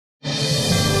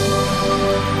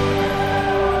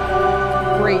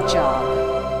great job.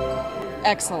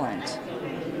 Excellent.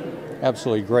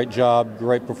 Absolutely great job,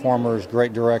 great performers,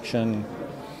 great direction.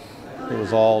 It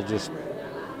was all just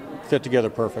fit together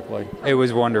perfectly. It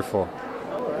was wonderful.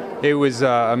 It was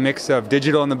a mix of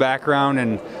digital in the background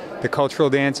and the cultural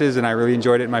dances, and I really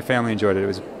enjoyed it. My family enjoyed it.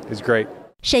 It was great.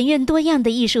 神韵多样的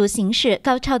艺术形式、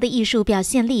高超的艺术表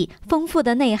现力、丰富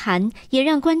的内涵，也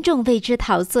让观众为之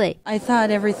陶醉。I thought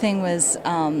everything was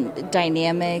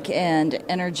dynamic and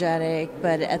energetic,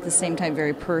 but at the same time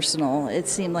very personal. It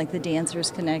seemed like the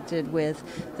dancers connected with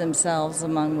themselves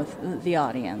with the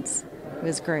audience. It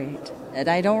was great. And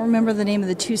I don't remember the name of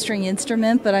the two-string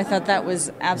instrument, but I thought that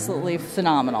was absolutely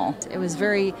phenomenal. It was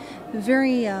very,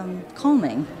 very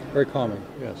calming. Very calming,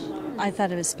 yes. I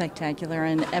thought it was spectacular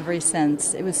in every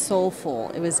sense. It was soulful.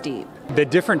 It was deep. The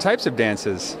different types of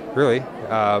dances, really.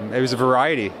 It was a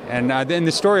variety, and then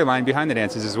the storyline behind the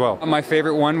dances as well. My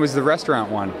favorite one was the restaurant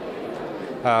one,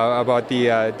 about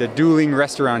the dueling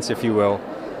restaurants, if you will,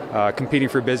 competing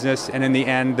for business, and in the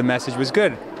end, the message was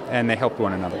good, and they helped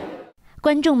one another.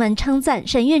 观众们称赞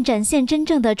神韵展现真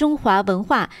正的中华文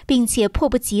化，并且迫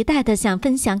不及待地想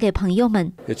分享给朋友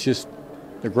们。It's just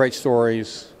they're great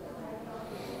stories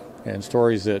and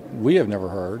stories that we have never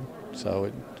heard, so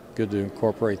it's good to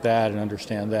incorporate that and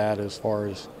understand that as far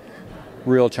as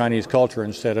real Chinese culture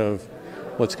instead of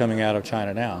what's coming out of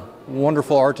China now.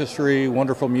 Wonderful artistry,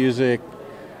 wonderful music,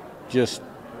 just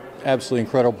absolutely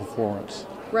incredible performance.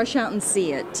 Rush out and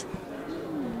see it.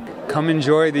 Come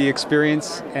enjoy the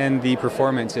experience and the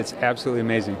performance. It's absolutely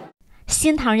amazing.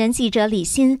 新唐人记者李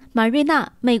欣、马瑞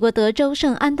娜，美国德州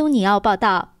圣安东尼奥报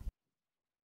道。